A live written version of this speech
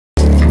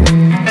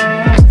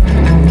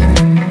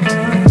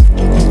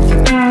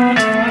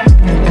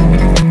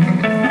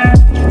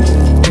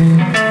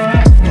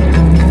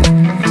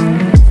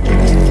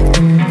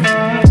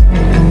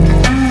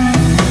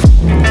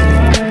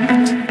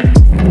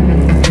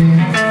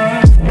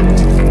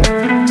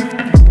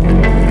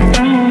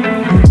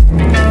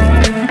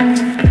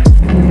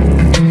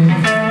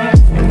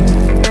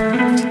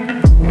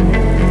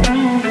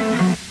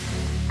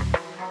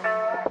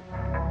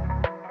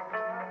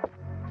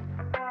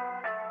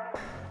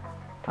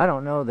I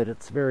don't know that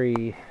it's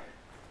very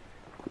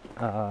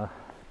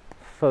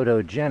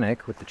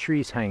photogenic with the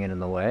trees hanging in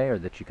the way, or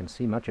that you can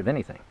see much of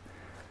anything.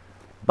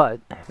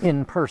 But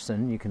in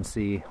person, you can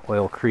see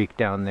Oil Creek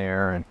down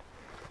there, and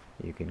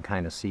you can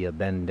kind of see a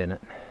bend in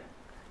it.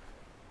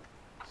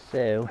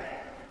 So,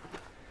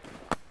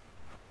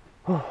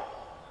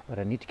 but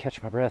I need to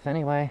catch my breath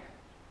anyway.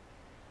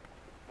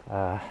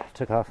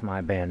 Took off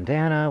my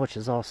bandana, which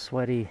is all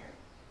sweaty.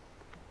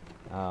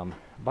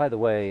 By the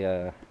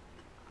way,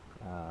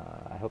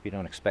 I hope you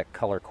don't expect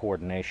color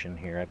coordination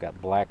here. I've got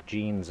black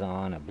jeans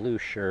on, a blue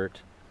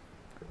shirt,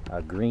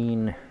 a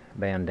green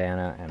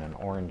bandana, and an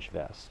orange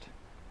vest.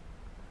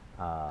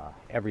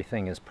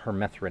 Everything is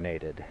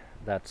permethrin-ated.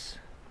 That's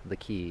the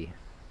key.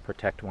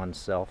 Protect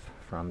oneself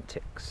from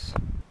ticks.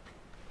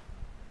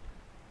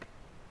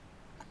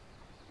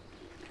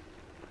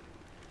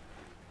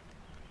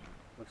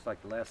 Looks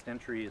like the last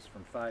entry is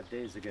from 5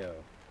 days ago,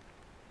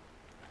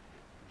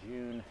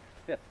 June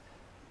 5th.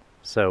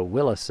 So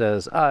Willa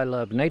says, I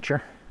love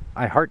nature.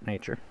 I heart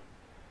nature.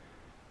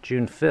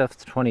 June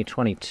 5th,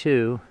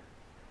 2022.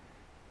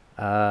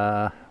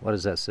 What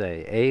does that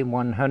say?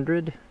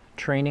 A100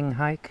 training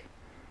hike.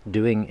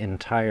 Doing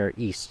entire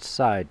east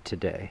side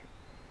today.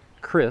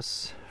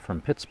 Chris from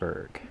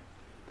Pittsburgh.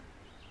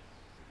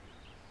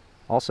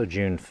 Also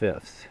June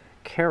 5th.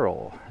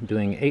 Carol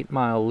doing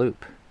 8-mile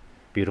loop.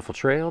 Beautiful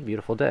trail,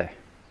 beautiful day.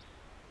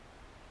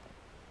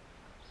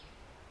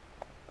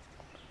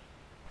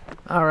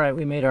 Alright,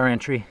 we made our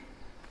entry.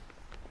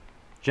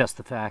 Just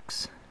the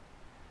facts.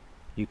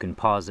 You can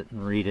pause it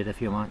and read it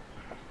if you want.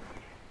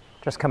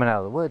 Just coming out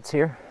of the woods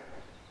here.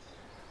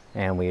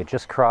 And we had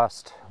just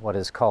crossed what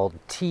is called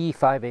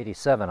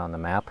T587 on the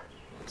map.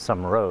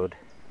 Some road.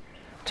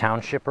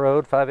 Township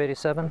Road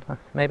 587,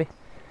 maybe?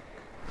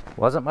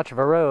 Wasn't much of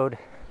a road.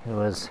 It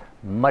was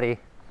muddy.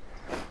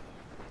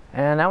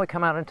 And now we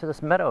come out into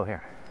this meadow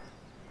here.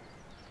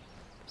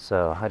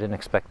 So I didn't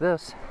expect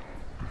this.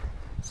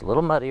 It's a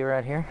little muddy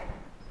right here.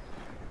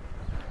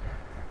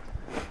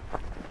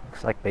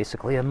 Looks like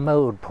basically a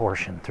mowed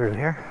portion through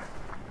here.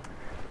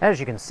 As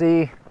you can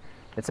see,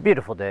 it's a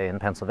beautiful day in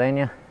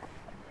Pennsylvania.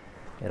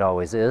 It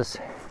always is.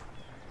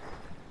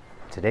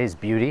 Today's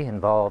beauty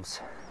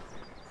involves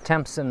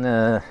temps in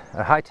the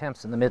high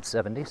temps in the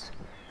mid-70s,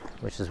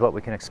 which is what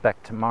we can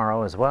expect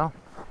tomorrow as well.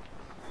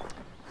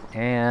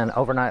 And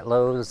overnight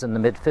lows in the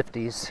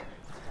mid-50s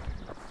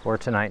for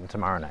tonight and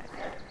tomorrow night.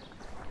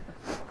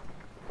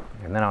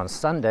 And then on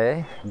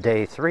Sunday,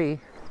 day 3,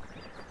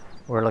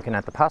 we're looking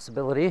at the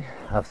possibility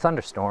of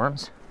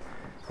thunderstorms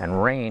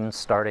and rain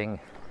starting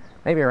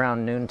maybe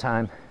around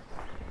noontime.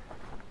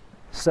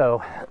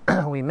 So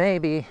we may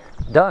be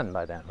done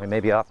by then. We may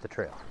be off the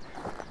trail.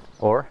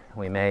 Or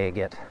we may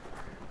get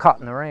caught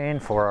in the rain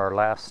for our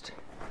last,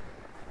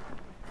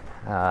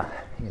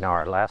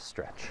 our last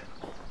stretch.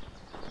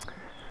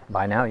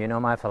 By now, you know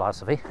my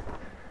philosophy.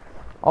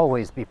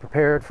 Always be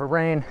prepared for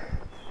rain,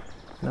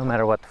 no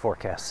matter what the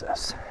forecast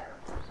says.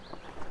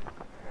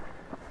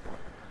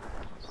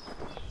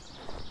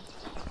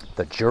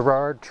 The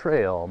Gerard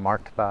Trail,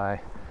 marked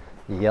by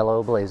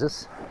yellow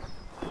blazes.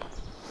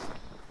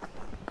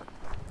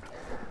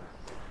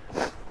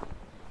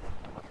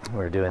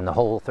 We're doing the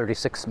whole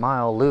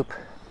 36-mile loop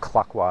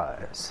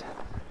clockwise.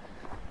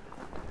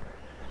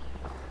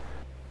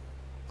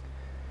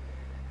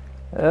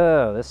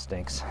 Oh, this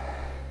stinks.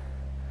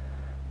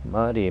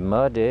 Muddy,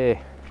 muddy.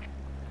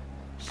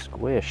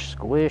 Squish,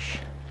 squish.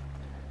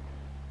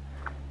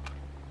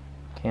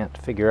 Can't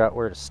figure out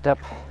where to step.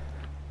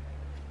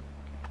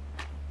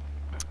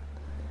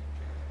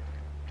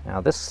 Now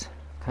this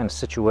kind of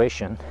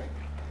situation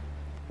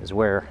is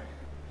where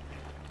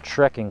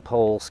trekking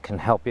poles can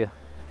help you,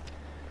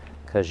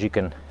 because you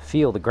can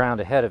feel the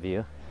ground ahead of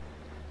you.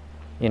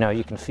 You know,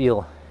 you can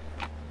feel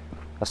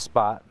a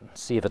spot and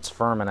see if it's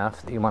firm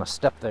enough that you want to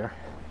step there.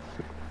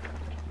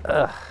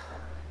 Ugh,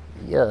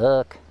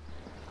 yuck.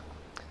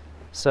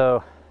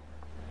 So,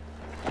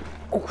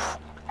 oof,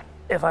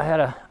 if I had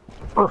a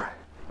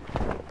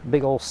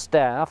big old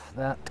staff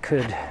that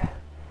could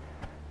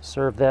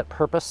serve that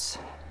purpose.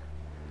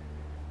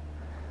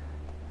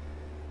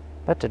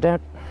 But I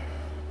don't.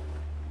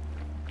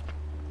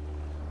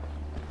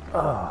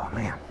 Oh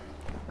man.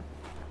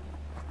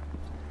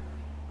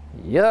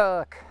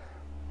 Yuck.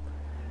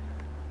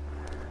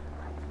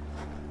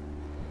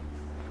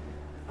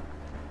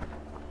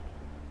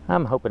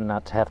 I'm hoping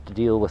not to have to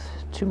deal with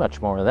too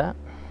much more of that.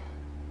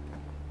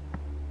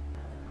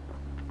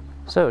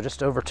 So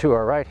just over to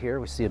our right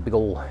here, we see a big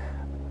old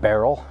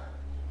barrel.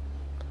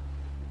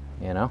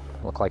 You know,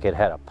 looked like it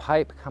had a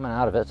pipe coming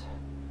out of it.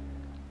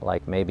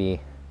 Like maybe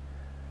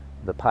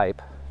the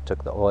pipe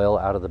took the oil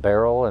out of the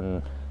barrel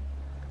and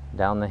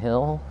down the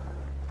hill.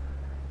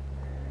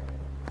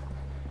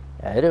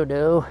 I don't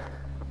know.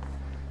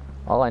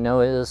 All I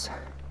know is,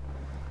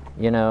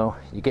 you know,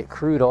 you get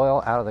crude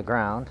oil out of the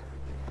ground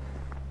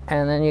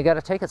and then you got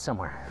to take it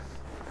somewhere.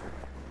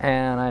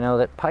 And I know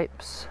that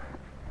pipes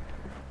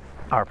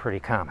are pretty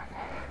common.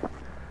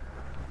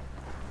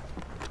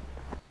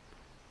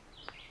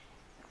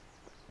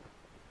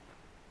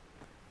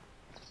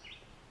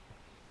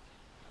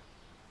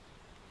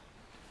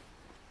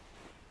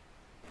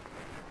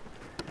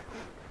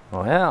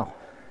 Well,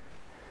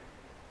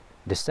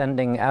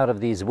 descending out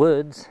of these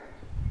woods,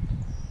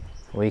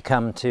 we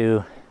come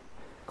to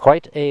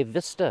quite a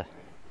vista.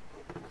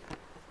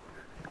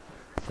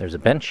 There's a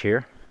bench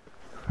here.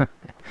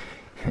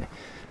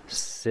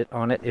 Sit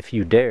on it if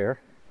you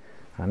dare.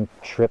 I'm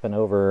tripping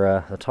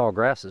over the tall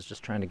grasses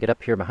just trying to get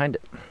up here behind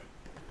it.